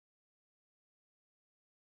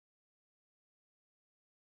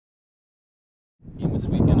this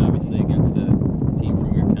weekend, obviously, against a team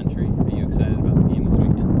from your country. Are you excited about the game this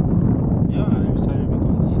weekend? Yeah, I'm excited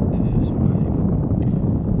because it is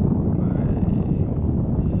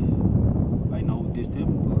I know this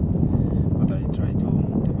team, but I try to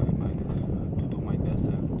do my best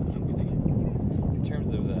and win the game. In terms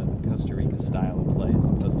of the Costa Rica style of play as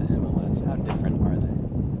opposed to MLS, how different are they?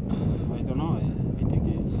 I don't know. I think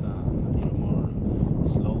it's a little more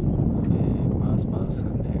slow, pass,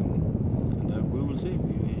 and then we will see.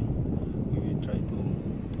 We will try to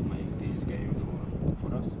make this game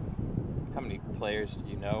for us. How many players do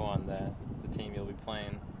you know on the team you'll be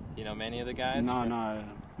playing? Do you know many of the guys? No,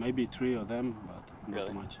 maybe 3 of them, but not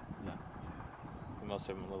Really? much. Yeah. Most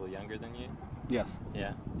of them a little younger than you? Yes.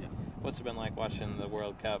 Yeah? Yeah. What's it been like watching the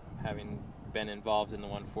World Cup, having been involved in the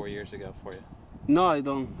one 4 years ago for you? No, I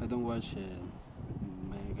don't watch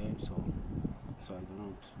many games, so I don't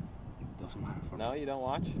know. It doesn't matter for me. No, you don't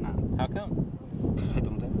watch? No. How come? I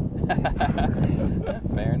don't know.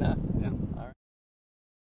 Fair enough. Yeah. All right.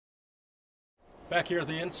 Back here at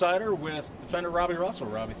the Insider with defender Robbie Russell.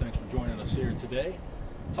 Robbie, thanks for joining us here today.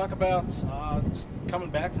 Talk about just coming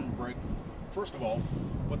back from the break. First of all,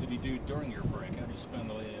 what did you do during your break? How did you spend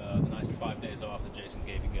the nice 5 days off that Jason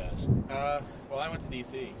gave you guys? Well, I went to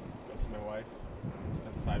D.C. go see my wife.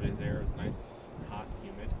 Spent the 5 days there. It was nice, hot,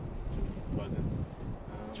 humid, which was pleasant.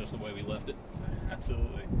 Just the way we left it?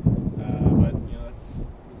 Absolutely. But, it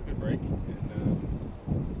was a good break, and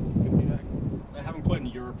it's good to be back. Having played in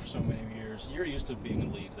Europe for so many years, you're used to being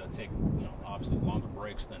in leagues that take, obviously longer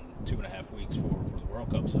breaks than 2.5 weeks for the World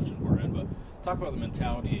Cup, such as we're in. But talk about the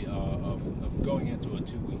mentality of going into a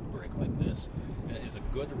 2-week break like this. Is it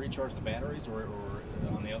good to recharge the batteries, or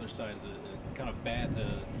on the other side, is it kind of bad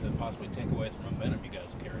to possibly take away from the momentum you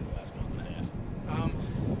guys have carried the last month and a half?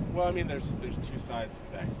 Well, I mean, there's two sides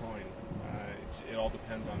to that coin. It all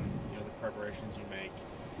depends on the preparations you make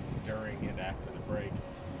during and after the break.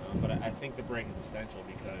 But I think the break is essential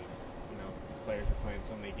because players are playing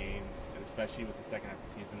so many games, and especially with the second half of the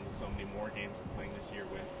season, with so many more games we're playing this year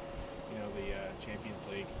with the Champions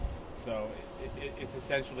League. So it's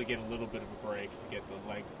essential to get a little bit of a break, to get the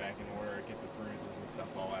legs back in order, get the bruises and stuff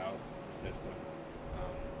all out of the system.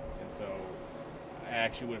 And so I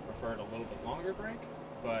actually would have preferred a little bit longer break,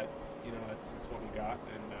 but it's what we got,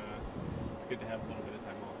 and it's good to have a little bit of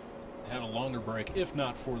time off. Had a longer break, if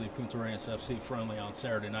not for the Puntarenas FC friendly on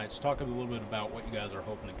Saturday night. Just talk a little bit about what you guys are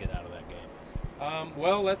hoping to get out of that game.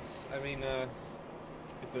 Well, it's a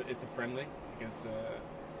friendly against an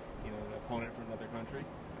opponent from another country,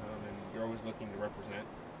 and you're always looking to represent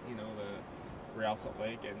the Real Salt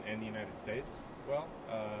Lake and the United States well.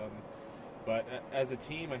 But as a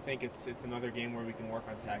team, I think it's another game where we can work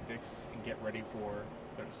on tactics and get ready for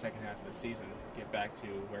the second half of the season, get back to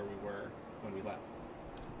where we were when we left.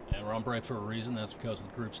 And we're on break for a reason. That's because of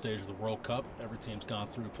the group stage of the World Cup. Every team's gone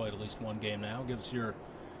through, played at least one game now. Give us your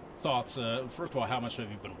thoughts. First of all, how much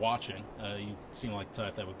have you been watching? You seem like the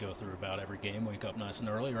type that would go through about every game, wake up nice and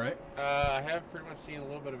early, right? I have pretty much seen a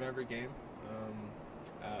little bit of every game.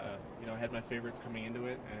 I had my favorites coming into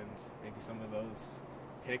it, and maybe some of those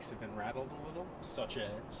picks have been rattled a little. Such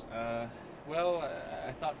as? Well,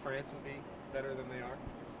 I thought France would be better than they are.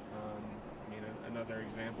 Another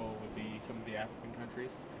example would be some of the African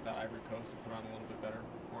countries. I thought Ivory Coast would put on a little bit better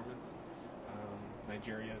performance.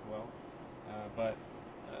 Nigeria as well. But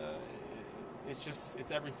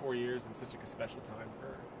it's every 4 years and such a special time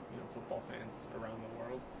for football fans around the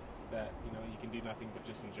world that you can do nothing but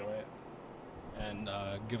just enjoy it. And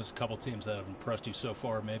give us a couple teams that have impressed you so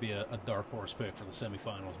far. Maybe a dark horse pick for the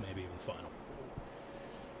semifinals, maybe even the final.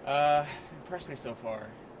 Impressed me so far.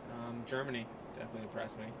 Germany definitely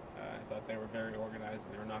impressed me. I thought they were very organized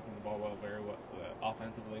and they were knocking the ball very well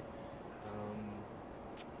offensively.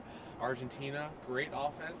 Argentina, great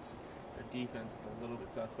offense. Their defense is a little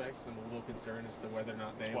bit suspect, so I'm a little concerned as to whether or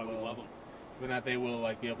not they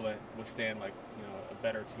will be able to withstand a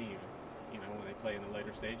better team, when they play in the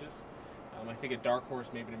later stages. I think a dark horse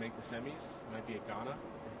maybe to make the semis might be Ghana. I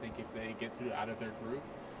think if they get through out of their group,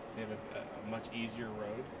 they have a much easier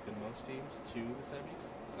road than most teams to the semis.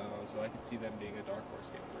 So I could see them being a dark horse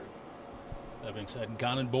getting through. That being said,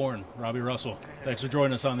 Ghanan born, Robbie Russell. Thanks for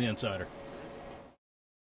joining us on The Insider.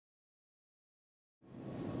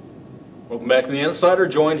 Welcome back to The Insider,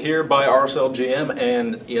 joined here by RSL GM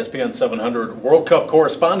and ESPN 700 World Cup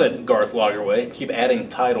correspondent Garth Lagerwey. Keep adding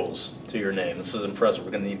titles to your name. This is impressive.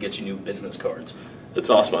 We're going to need to get you new business cards. It's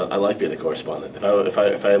awesome. I like being a correspondent.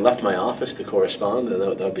 If I left my office to correspond, that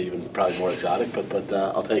would be even probably more exotic, but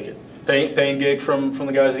I'll take it. Paying gig from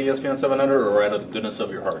the guys at ESPN 700, or out of the goodness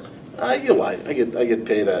of your heart? You know, I get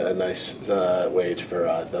paid a nice wage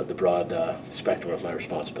for the broad spectrum of my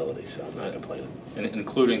responsibilities, so I'm not complaining.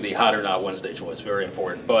 Including the Hot or Not Wednesday choice, very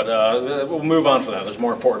important. But we'll move on from that. There's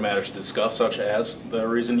more important matters to discuss, such as the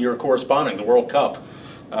reason you're corresponding, the World Cup.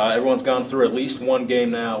 Everyone's gone through at least one game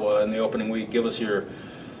now in the opening week. Give us your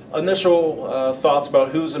initial thoughts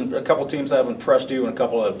about a couple teams that have impressed you and a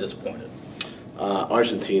couple that have disappointed.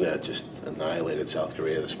 Argentina just annihilated South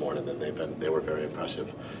Korea this morning, and they were very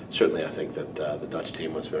impressive. Certainly, I think that the Dutch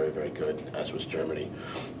team was very, very good, as was Germany.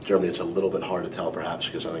 Germany is a little bit hard to tell, perhaps,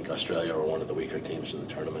 because I think Australia were one of the weaker teams in the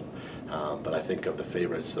tournament. But I think of the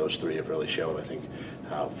favorites, those three have really shown. I think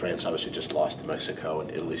France obviously just lost to Mexico, and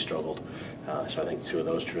Italy struggled. So I think two of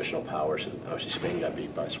those traditional powers, and obviously Spain got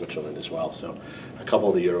beat by Switzerland as well. So a couple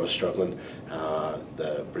of the Euros struggling.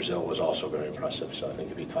 The Brazil was also very impressive. So I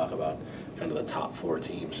think if you talk about kind of the top four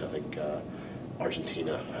teams, I think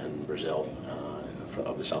Argentina and Brazil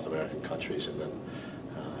of the South American countries, and then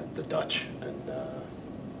the Dutch, and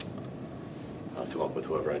I'll come up with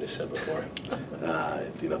whoever I just said before.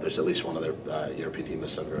 You know, there's at least one other European team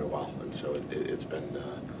that's done very well, and so it's been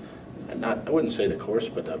I wouldn't say the course,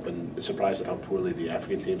 but I've been surprised at how poorly the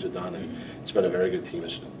African teams have done, and it's been a very good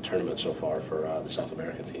tournament so far for the South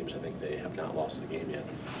American teams. I think they have not lost the game yet,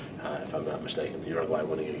 if I'm not mistaken. Uruguay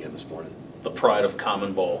winning it again this morning. The pride of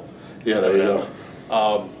Common Bowl. Yeah, there you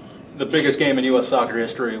go. The biggest game in U.S. soccer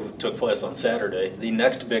history took place on Saturday. The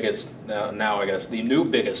next biggest, now I guess, the new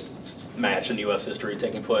biggest match in U.S. history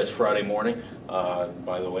taking place Friday morning,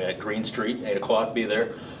 by the way, at Green Street, 8 o'clock, be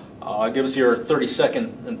there. Give us your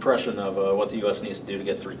 30-second impression of what the U.S. needs to do to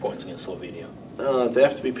get 3 points against Slovenia. They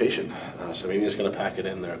have to be patient. Slovenia's going to pack it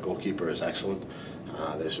in. Their goalkeeper is excellent.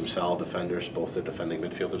 There's some solid defenders. Both their defending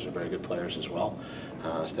midfielders are very good players as well.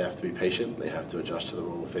 So they have to be patient. They have to adjust to the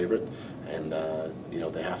role of favorite. And, you know,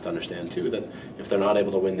 they have to understand, too, that if they're not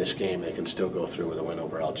able to win this game, they can still go through with a win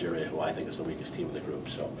over Algeria, who I think is the weakest team in the group.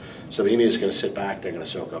 So Slovenia is going to sit back. They're going to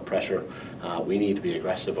soak up pressure. We need to be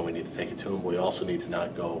aggressive, and we need to take it to them. We also need to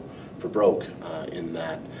not go for broke in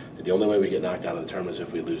that the only way we get knocked out of the tournament is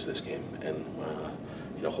if we lose this game. And,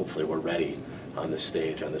 you know, hopefully we're ready on this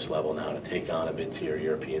stage, on this level now, to take on a mid-tier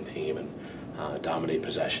European team and dominate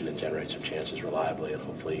possession and generate some chances reliably and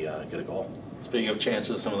hopefully get a goal. Speaking of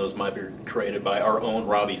chances, some of those might be created by our own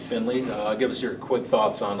Robbie Finley. Give us your quick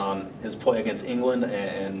thoughts on his play against England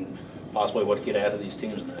and possibly what he could add to these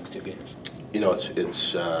teams in the next two games. You know,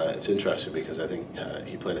 it's interesting because I think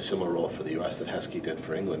he played a similar role for the U.S. that Heskey did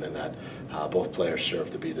for England, in that both players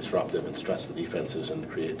served to be disruptive and stretch the defenses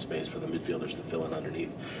and create space for the midfielders to fill in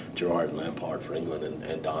underneath Gerrard and Lampard for England,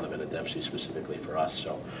 and Donovan and Dempsey specifically for us.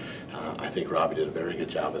 So I think Robbie did a very good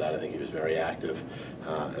job of that. I think he was very active,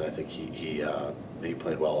 and I think he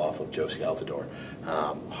played well off of Josie Altidore.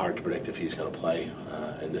 Hard to predict if he's going to play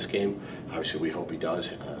in this game. Obviously, we hope he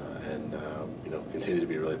does, and you know, continue to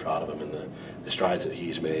be really proud of him and the strides that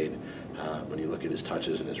he's made. When you look at his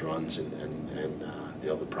touches and his runs, and you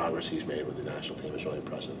know, the progress he's made with the national team is really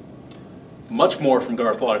impressive. Much more from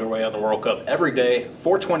Garth Lagerwey on the World Cup every day,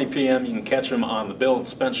 4:20 p.m. You can catch him on the Bill and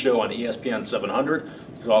Spence Show on ESPN 700.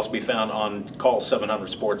 He can also be found on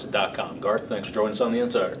call700sports.com. Garth, thanks for joining us on The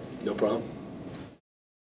Insider. No problem.